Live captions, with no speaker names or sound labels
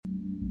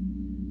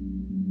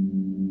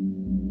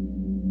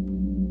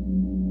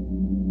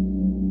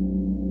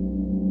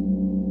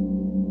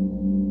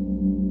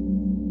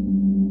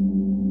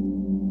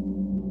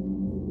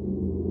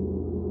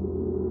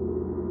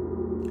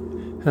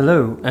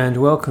Hello and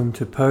welcome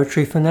to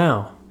Poetry for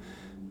Now.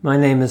 My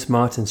name is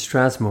Martin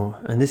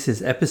Strasmore and this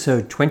is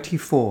episode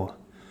 24,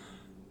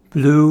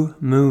 Blue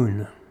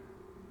Moon.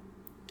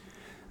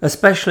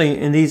 Especially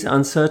in these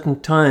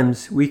uncertain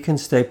times, we can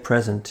stay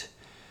present.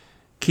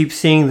 Keep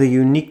seeing the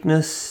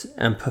uniqueness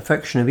and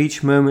perfection of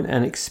each moment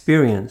and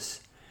experience,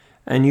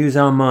 and use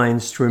our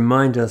minds to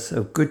remind us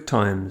of good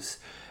times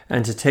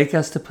and to take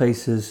us to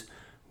places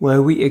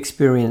where we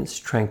experience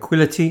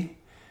tranquility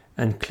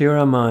and clear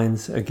our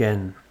minds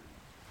again.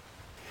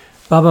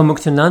 Baba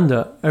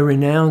Muktananda, a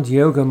renowned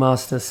yoga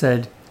master,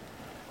 said,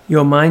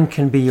 "Your mind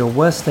can be your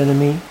worst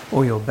enemy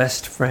or your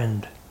best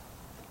friend."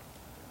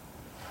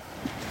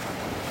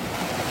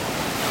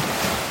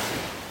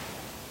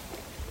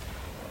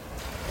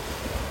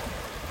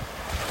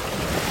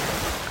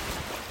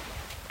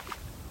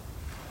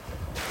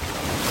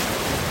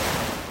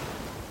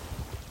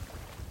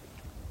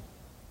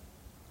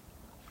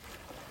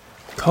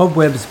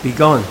 Cobwebs be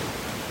gone.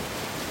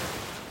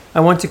 I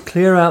want to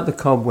clear out the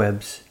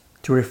cobwebs,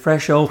 to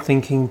refresh old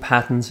thinking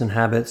patterns and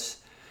habits,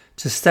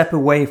 to step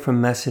away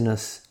from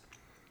messiness,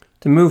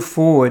 to move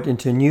forward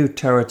into new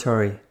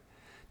territory,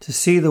 to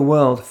see the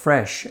world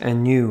fresh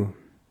and new.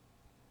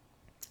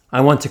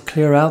 I want to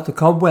clear out the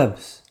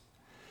cobwebs.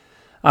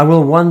 I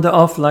will wander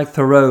off like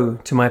Thoreau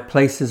to my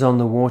places on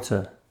the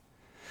water,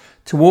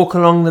 to walk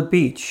along the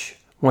beach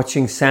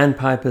watching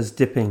sandpipers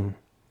dipping,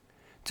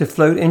 to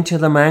float into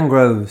the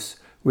mangroves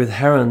with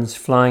herons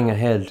flying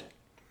ahead,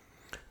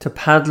 to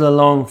paddle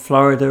along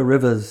Florida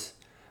rivers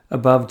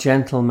above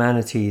gentle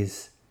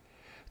manatees,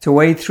 to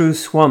wade through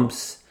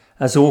swamps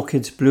as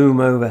orchids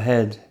bloom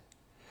overhead,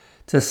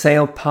 to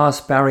sail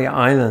past barrier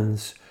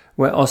islands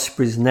where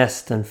ospreys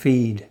nest and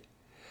feed,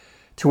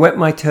 to wet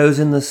my toes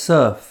in the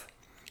surf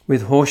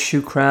with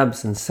horseshoe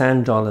crabs and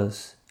sand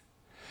dollars,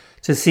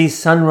 to see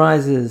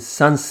sunrises,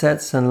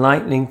 sunsets and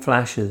lightning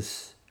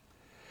flashes,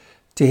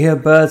 to hear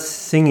birds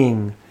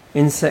singing,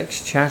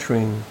 insects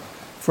chattering,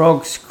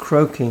 frogs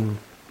croaking,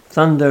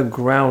 thunder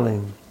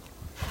growling,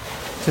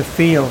 to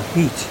feel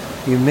heat,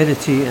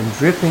 humidity and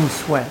dripping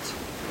sweat.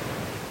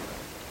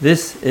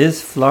 This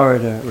is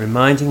Florida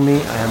reminding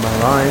me I am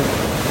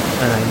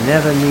alive and I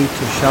never need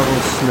to shovel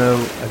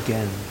snow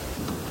again.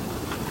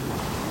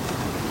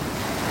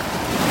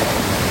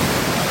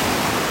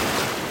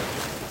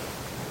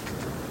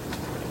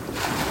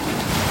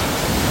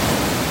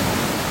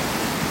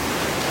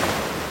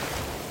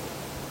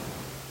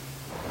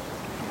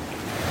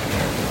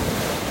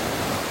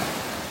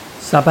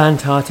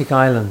 Subantarctic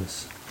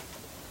Islands.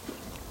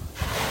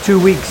 2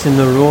 weeks in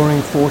the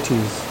roaring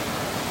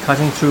 40s,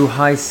 cutting through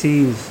high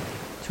seas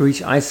to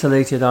reach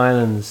isolated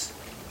islands,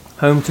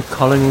 home to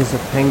colonies of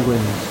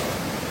penguins.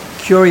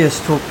 Curious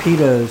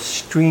torpedoes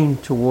stream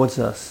towards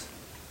us.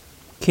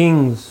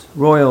 Kings,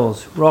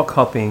 royals,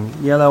 rock-hopping,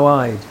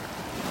 yellow-eyed.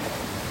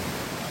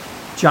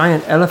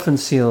 Giant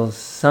elephant seals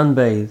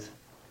sunbathe.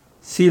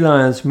 Sea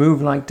lions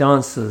move like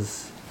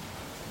dancers.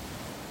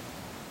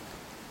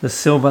 The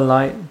silver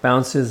light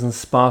bounces and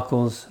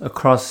sparkles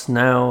across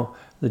now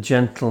the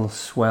gentle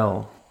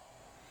swell.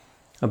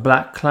 A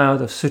black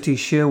cloud of sooty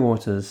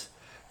shearwaters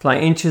fly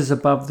inches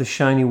above the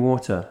shiny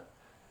water.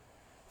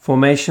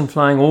 Formation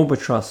flying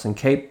albatross and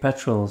Cape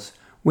petrels,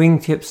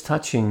 wingtips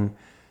touching,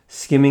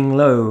 skimming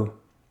low,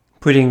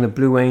 putting the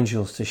blue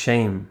angels to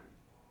shame.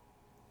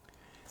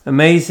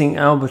 Amazing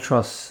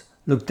albatross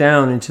look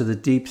down into the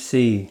deep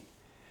sea,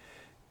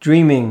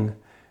 dreaming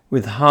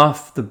with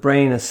half the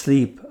brain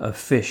asleep of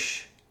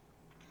fish.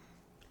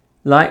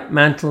 Light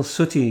mantle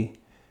sooty,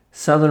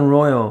 Southern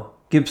Royal,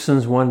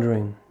 Gibson's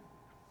wandering.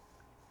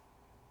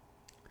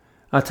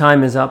 Our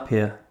time is up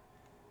here.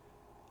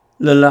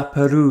 Le La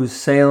Perouse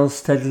sails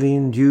steadily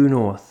in due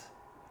north.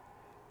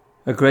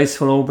 A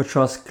graceful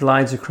albatross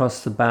glides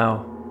across the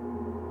bow.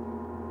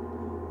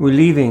 We're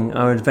leaving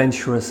our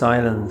adventurous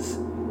islands,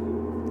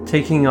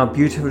 taking our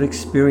beautiful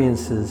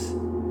experiences,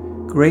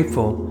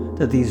 grateful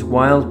that these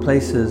wild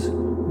places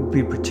will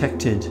be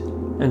protected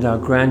and our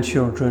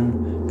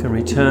grandchildren can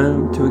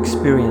return to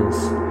experience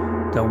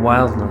their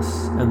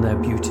wildness and their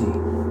beauty.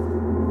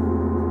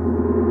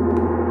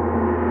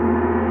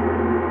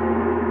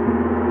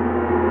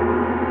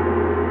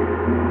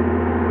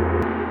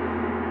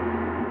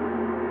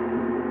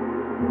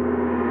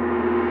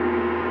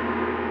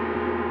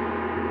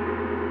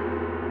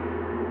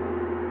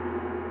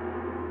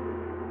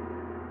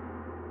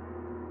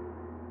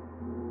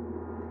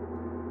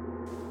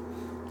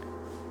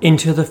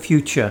 Into the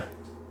future,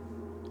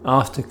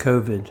 after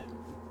COVID.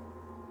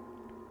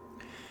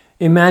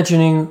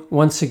 Imagining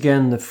once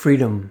again the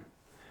freedom,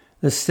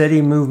 the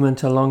steady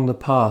movement along the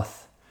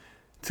path,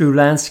 through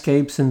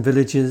landscapes and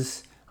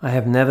villages I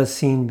have never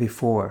seen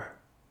before,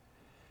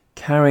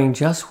 carrying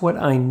just what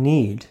I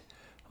need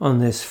on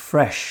this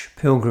fresh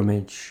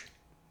pilgrimage.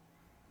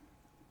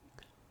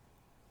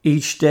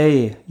 Each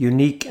day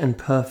unique and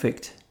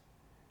perfect,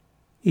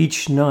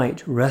 each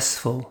night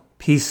restful,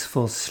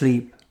 peaceful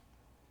sleep.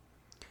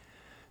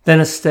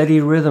 Then a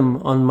steady rhythm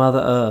on Mother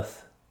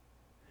Earth.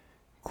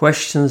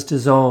 Questions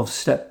dissolve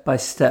step by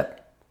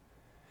step.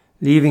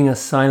 leaving a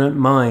silent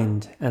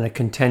mind and a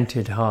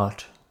contented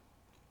heart.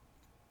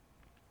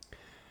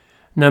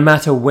 No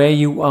matter where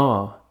you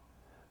are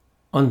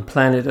on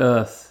planet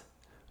Earth,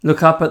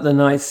 look up at the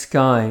night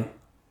sky,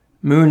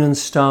 moon and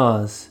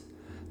stars,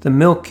 the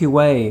Milky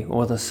Way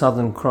or the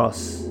Southern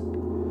Cross,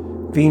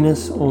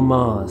 Venus or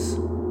Mars.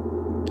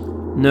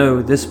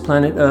 Know this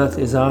planet Earth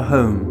is our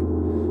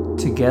home,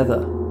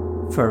 together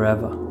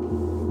forever.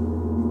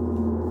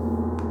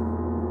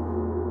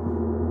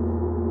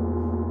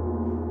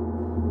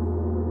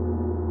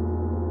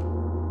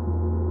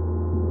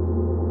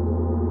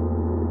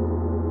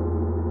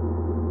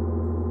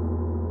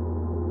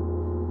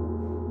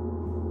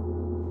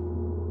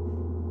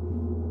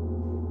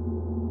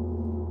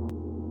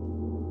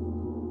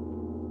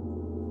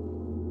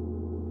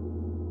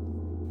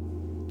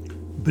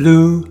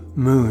 Blue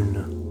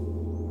Moon.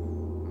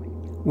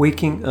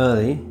 Waking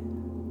early,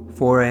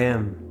 4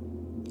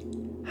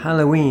 a.m.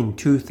 Halloween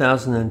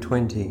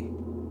 2020.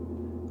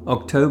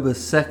 October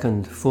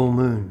 2nd, full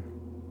moon.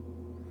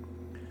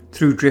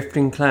 Through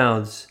drifting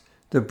clouds,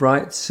 the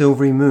bright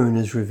silvery moon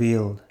is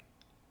revealed.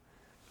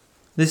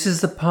 This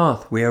is the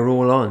path we are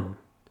all on,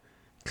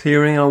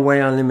 clearing away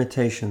our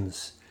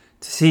limitations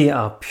to see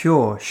our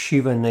pure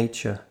Shiva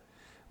nature,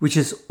 which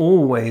is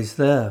always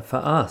there for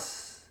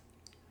us.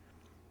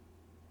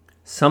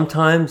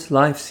 Sometimes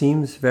life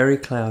seems very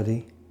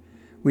cloudy.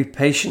 We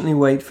patiently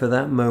wait for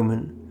that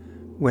moment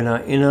when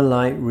our inner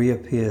light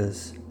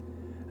reappears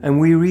and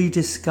we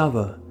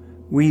rediscover,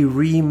 we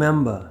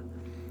remember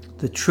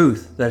the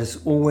truth that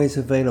is always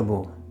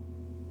available.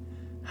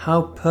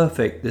 How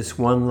perfect this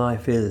one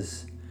life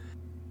is.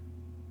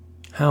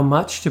 How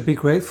much to be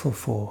grateful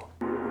for.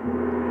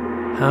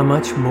 How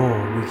much more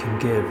we can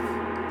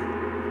give.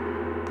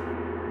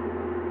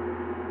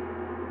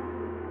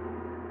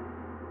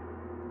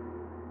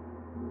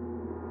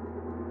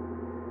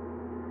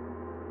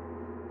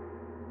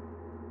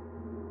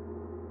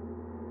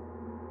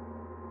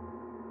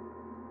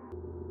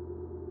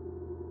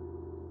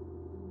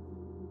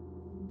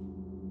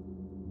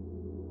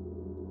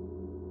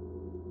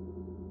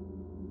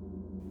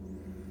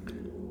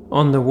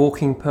 On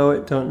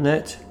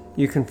thewalkingpoet.net,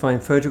 you can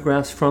find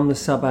photographs from the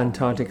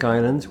subantarctic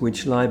islands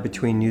which lie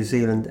between New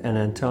Zealand and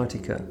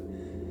Antarctica.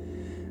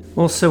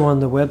 Also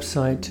on the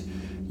website,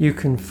 you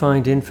can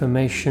find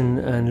information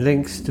and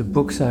links to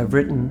books I've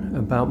written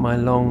about my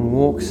long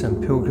walks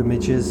and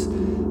pilgrimages,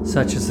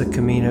 such as the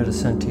Camino de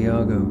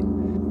Santiago.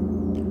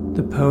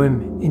 The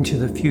poem Into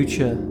the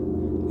Future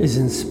is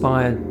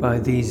inspired by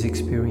these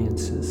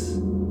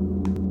experiences.